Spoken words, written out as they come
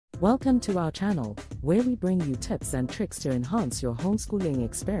Welcome to our channel, where we bring you tips and tricks to enhance your homeschooling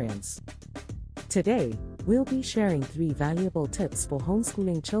experience. Today, we'll be sharing 3 valuable tips for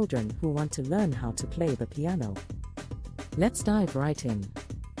homeschooling children who want to learn how to play the piano. Let's dive right in.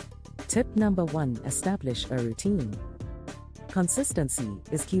 Tip number 1: establish a routine. Consistency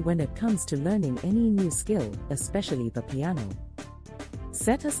is key when it comes to learning any new skill, especially the piano.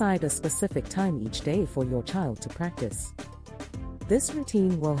 Set aside a specific time each day for your child to practice. This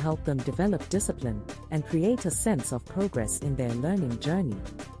routine will help them develop discipline and create a sense of progress in their learning journey.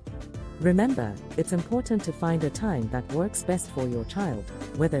 Remember, it's important to find a time that works best for your child,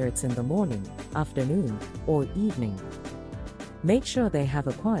 whether it's in the morning, afternoon, or evening. Make sure they have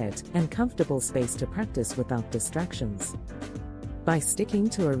a quiet and comfortable space to practice without distractions. By sticking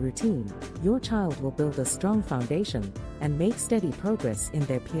to a routine, your child will build a strong foundation and make steady progress in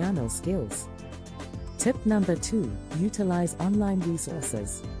their piano skills. Tip number 2: utilize online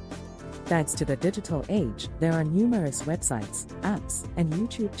resources. Thanks to the digital age, there are numerous websites, apps, and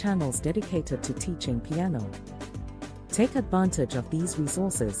YouTube channels dedicated to teaching piano. Take advantage of these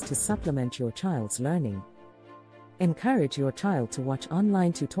resources to supplement your child's learning. Encourage your child to watch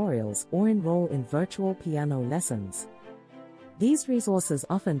online tutorials or enroll in virtual piano lessons. These resources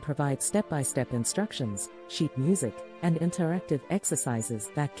often provide step-by-step instructions, sheet music, and interactive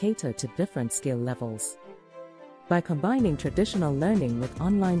exercises that cater to different skill levels. By combining traditional learning with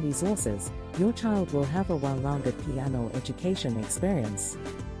online resources, your child will have a well-rounded piano education experience.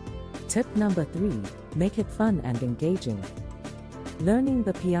 Tip number 3: make it fun and engaging. Learning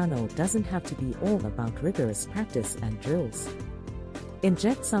the piano doesn't have to be all about rigorous practice and drills.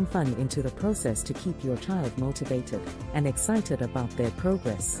 Inject some fun into the process to keep your child motivated and excited about their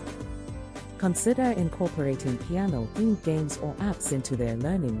progress. Consider incorporating piano-themed games or apps into their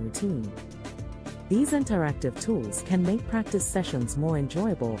learning routine. These interactive tools can make practice sessions more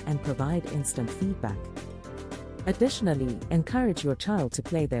enjoyable and provide instant feedback. Additionally, encourage your child to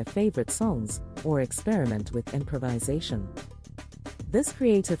play their favorite songs or experiment with improvisation. This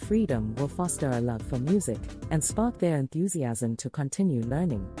creative freedom will foster a love for music and spark their enthusiasm to continue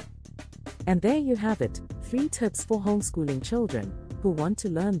learning. And there you have it, 3 tips for homeschooling children who want to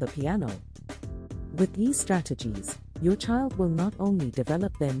learn the piano. With these strategies, your child will not only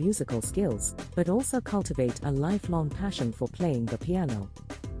develop their musical skills, but also cultivate a lifelong passion for playing the piano.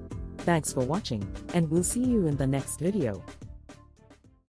 Thanks for watching, and we'll see you in the next video.